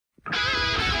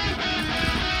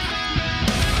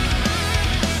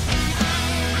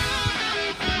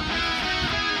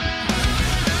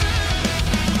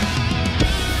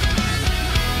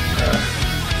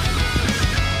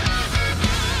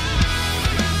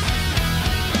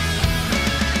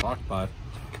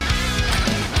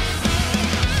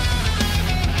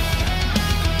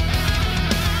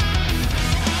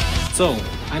So,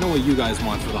 I know what you guys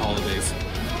want for the holidays.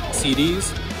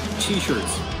 CDs,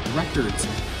 t-shirts, records,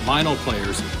 vinyl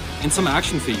players, and some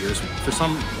action figures. For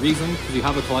some reason, because you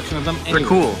have a collection of them. They're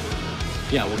cool.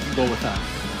 Yeah, we'll go with that.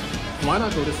 Why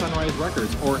not go to Sunrise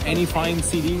Records or any fine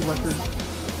CD record?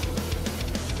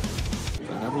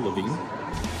 Never Levine.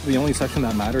 The only section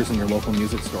that matters in your local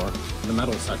music store, the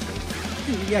metal section.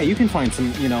 Yeah, you can find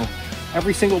some, you know,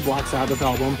 every single Black Sabbath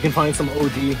album. You can find some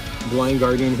OG Blind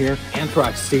Guardian here.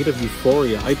 Anthrax, State of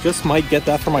Euphoria. I just might get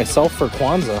that for myself for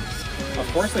Kwanzaa. Of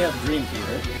course they have Dream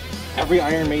Theater. Every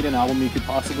Iron Maiden album you could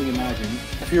possibly imagine.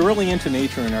 If you're really into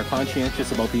nature and are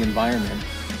conscientious about the environment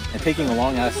and taking a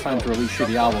long ass time to release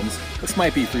shitty albums, this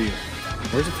might be for you.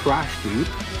 Where's the thrash, dude?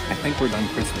 I think we're done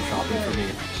Christmas shopping for me.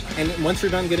 And once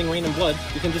you're done getting Rain and Blood,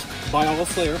 you can just buy all of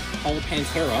Slayer, all of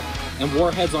Pantera, and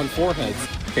Warheads on Foreheads.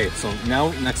 Okay, so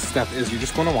now next step is you're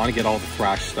just going to want to get all the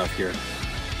thrash stuff here.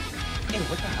 Hey,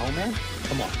 what the hell, man?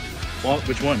 Come on. Well,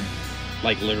 which one?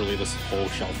 Like literally this whole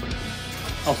shelf right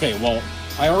here. Okay, well,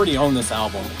 I already own this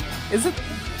album. Is it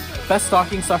best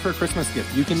stocking stuffer Christmas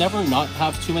gift? You can never not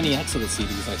have too many Exodus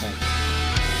CDs, I think.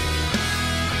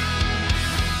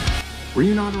 Were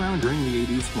you not around during the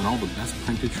 80s when all the best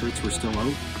printed shirts were still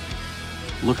out?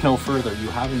 Look no further, you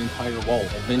have an entire wall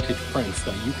of vintage prints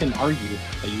that you can argue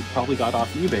that you probably got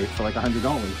off eBay for like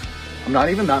 $100. I'm not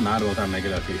even that mad about that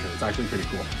Megadeth t-shirt, it's actually pretty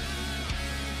cool.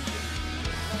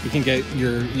 You can get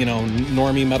your, you know,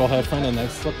 normie metalhead friend a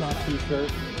nice Slipknot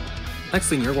t-shirt. Next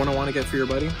thing you're going to want to get for your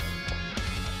buddy,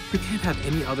 you can't have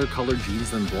any other colored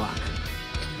jeans than black.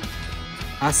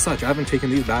 As such, I haven't taken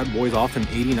these bad boys off in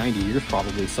 80, 90 years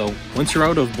probably, so once you're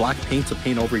out of black paint to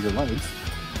paint over your legs,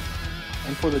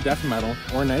 and for the death metal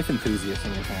or knife enthusiasts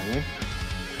in your family,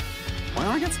 why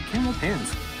not get some camo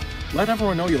pants? Let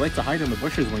everyone know you like to hide in the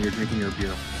bushes when you're drinking your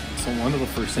beer. So one of the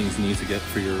first things you need to get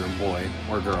for your boy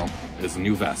or girl is a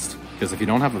new vest, because if you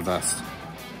don't have a vest,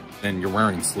 then you're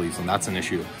wearing sleeves, and that's an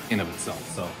issue in of itself.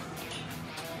 So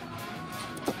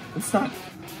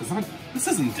this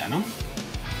isn't denim.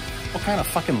 What kind of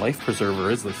fucking life preserver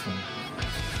is this thing?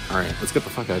 All right, let's get the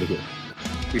fuck out of here.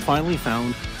 We finally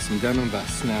found some denim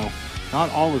vests. Now, not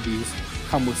all of these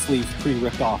come with sleeves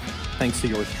pre-ripped off, thanks to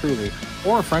yours truly,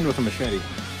 or a friend with a machete.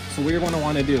 So what you're going to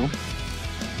want to do,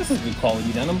 this is good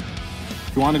quality denim.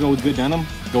 If you want to go with good denim,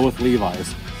 go with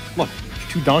Levi's. Look, there's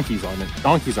two donkeys on it.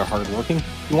 Donkeys are hardworking.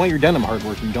 You want your denim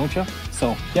hardworking, don't you?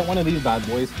 So get one of these bad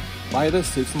boys. Buy this,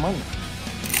 save some money.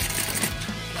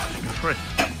 Right.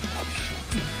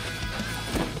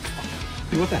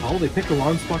 Hey, what the hell? They picked the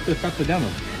wrong spot to cut the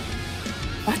denim.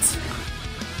 What?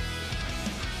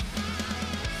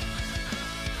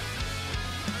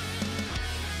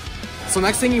 So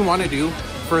next thing you want to do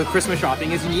for Christmas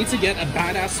shopping is you need to get a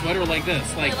badass sweater like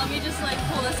this. Like, let me just like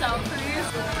pull this out for you.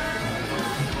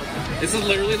 This is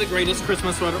literally the greatest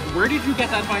Christmas sweater. Where did you get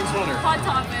that fine sweater? Hot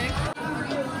Topic.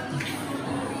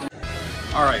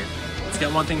 All right, let's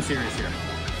get one thing serious here.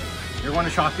 You're going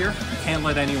to shop here, you can't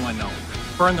let anyone know.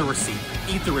 Burn the receipt,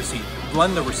 eat the receipt,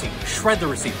 blend the receipt, shred the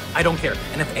receipt, I don't care.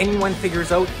 And if anyone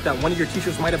figures out that one of your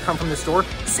t-shirts might have come from the store,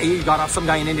 say you got off some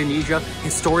guy in Indonesia,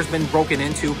 his store's been broken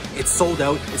into, it's sold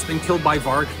out, it's been killed by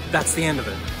Varg, that's the end of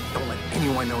it. Don't let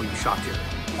anyone know you shopped here.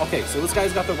 Okay, so this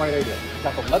guy's got the right idea. He's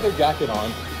got the leather jacket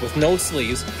on with no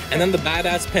sleeves, and then the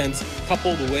badass pins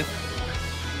coupled with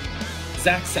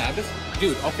Black Sabbath.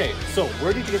 Dude, okay, so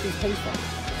where did you get these pins from?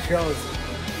 Shows.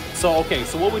 So, okay,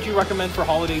 so what would you recommend for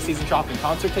holiday season shopping?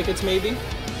 Concert tickets, maybe?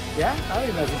 Yeah, I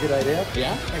think that's a good idea.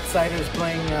 Yeah? Exciter's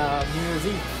playing New Year's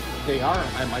Eve. They are.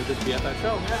 I might just be at that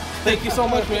show. Yeah. Thank you so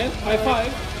much, man. High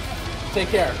five. Take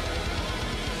care.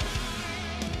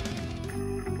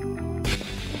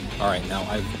 All right, now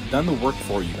I've done the work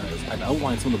for you guys. I've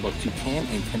outlined some of the books you can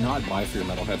and cannot buy for your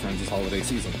metalhead friends this holiday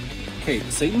season. Okay,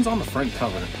 Satan's on the front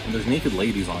cover, and there's naked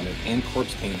ladies on it, and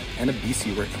corpse paint, and a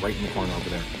BC Rich right in the corner over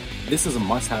there. This is a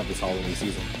must-have this holiday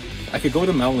season. I could go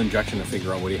to Metal Injection to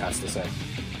figure out what he has to say.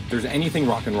 If there's anything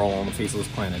rock and roll on the face of this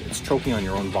planet, it's choking on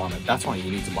your own vomit. That's why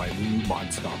you need to buy a new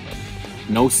mod stopper.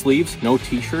 No sleeves, no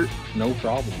t-shirt, no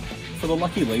problem. For the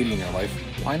lucky lady in your life,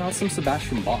 why not some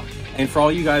Sebastian Bach? And for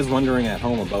all you guys wondering at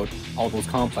home about all those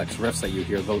complex riffs that you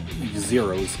hear, those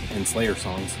zeros in Slayer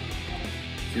songs,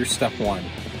 here's step one.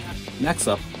 Next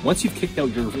up, once you've kicked out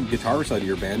your guitarist out of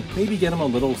your band, maybe get him a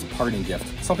little parting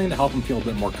gift, something to help him feel a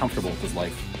bit more comfortable with his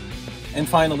life. And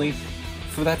finally,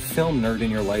 for that film nerd in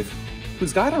your life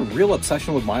who's got a real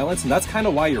obsession with violence, and that's kind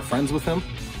of why you're friends with him.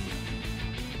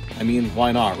 I mean,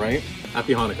 why not, right?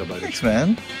 Happy Hanukkah, buddy. Thanks,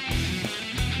 man.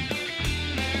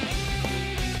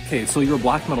 Okay, so you're a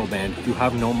black metal band, you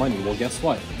have no money. Well, guess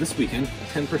what? This weekend,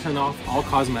 10% off all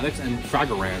cosmetics and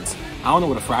Fragorants. I don't know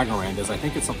what a Fragorand is. I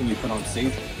think it's something you put on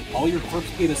stage. All your Corpse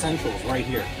Paint essentials right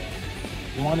here.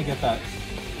 You want to get that.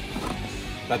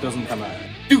 That doesn't come out.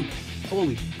 Dude,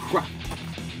 holy crap.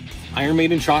 Iron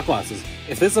Maiden shot glasses.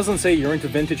 If this doesn't say you're into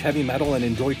vintage heavy metal and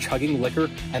enjoy chugging liquor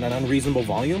at an unreasonable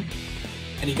volume,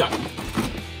 and you got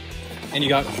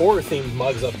horror themed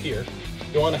mugs up here.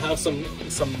 You want to have some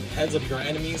heads of your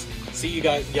enemies. See, you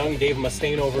got young Dave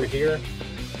Mustaine over here.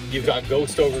 You've got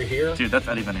Ghost over here. Dude, that's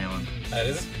Eddie Van Halen. That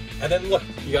is. And then look,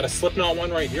 you got a Slipknot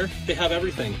one right here. They have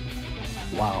everything.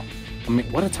 Wow. I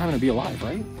mean, what a time to be alive,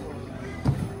 right?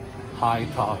 High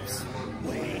tops.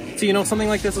 So, you know, something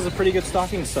like this is a pretty good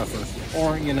stocking stuffer.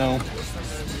 Or, you know,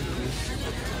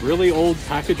 really old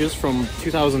packages from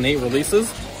 2008 releases.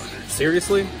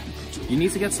 Seriously, you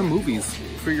need to get some movies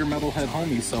for your metalhead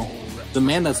homies. So, the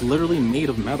man that's literally made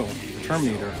of metal,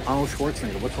 Terminator, Arnold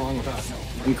Schwarzenegger, what's wrong with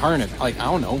that? Incarnate, like, I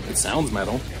don't know, it sounds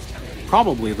metal.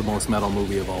 Probably the most metal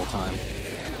movie of all time.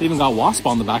 They even got Wasp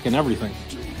on the back and everything.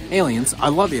 Aliens, I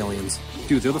love Aliens.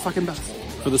 Dude, they're the fucking best.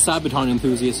 For the Sabaton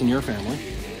enthusiasts in your family,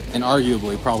 and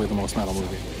arguably probably the most metal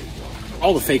movie.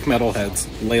 All the fake metalheads,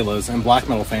 Laylas, and black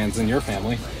metal fans in your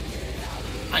family,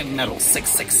 I'm Metal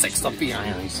 666 up the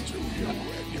irons.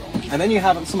 And then you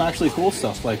have some actually cool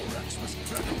stuff, like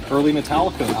early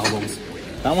Metallica albums.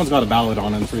 That one's got a ballad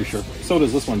on it, I'm pretty sure. So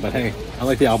does this one, but hey, I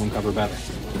like the album cover better.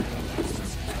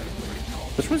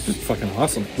 This one's just fucking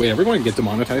awesome. Wait, are we going to get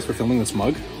demonetized for filming this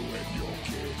mug?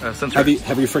 Heavy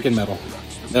freaking metal.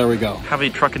 There we go. Heavy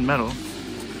trucking metal.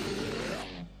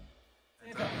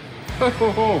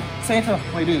 Santa,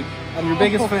 my dude, I'm your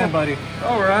biggest fan, buddy.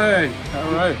 All right.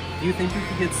 Do you think you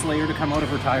could get Slayer to come out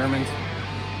of retirement?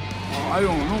 I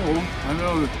don't know. I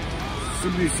know there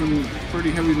should be some pretty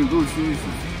heavy negotiations.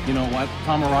 You know what?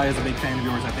 Tom Araya is a big fan of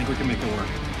yours. I think we can make it work.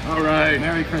 All right.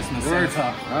 Merry Christmas, Works.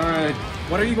 Santa. All right.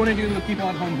 What are you going to do to the people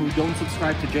at home who don't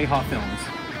subscribe to Jhofffilms?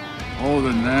 Oh,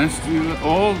 the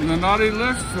naughty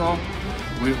list. So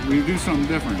we do something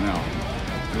different now.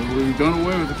 So we've done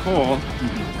away with the coal.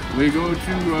 We go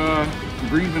to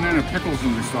green banana pickles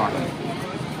in the stocking.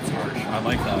 I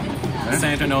like that. Okay.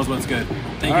 Santa knows what's good.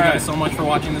 Thank All you guys right. so much for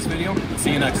watching this video.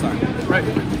 See you next time. Right.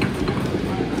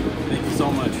 Thank you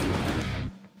so much.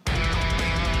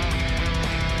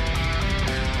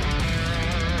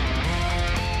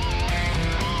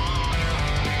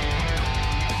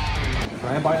 Can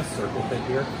I buy a circle pit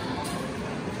here?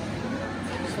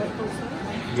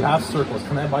 You have circles.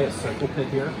 Can I buy a circle pit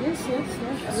here? Yes.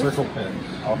 A circle pit.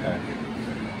 Okay.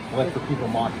 I like for people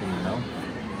moshing, you know?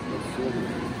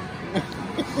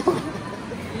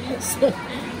 So,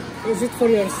 is it for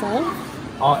yourself?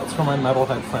 It's for my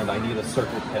metalhead friend. I need a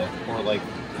circle pit. Or like,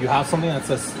 you have something that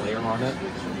says Slayer on it?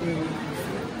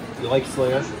 You like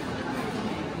Slayer?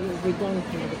 We don't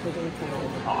have it. We don't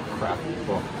have it. Oh, crap.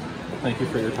 Well, thank you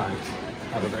for your time.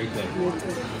 Have a great day. You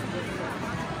too.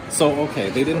 So, okay,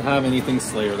 they didn't have anything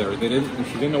Slayer there. She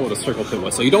didn't know what a circle pit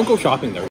was. So you don't go shopping there.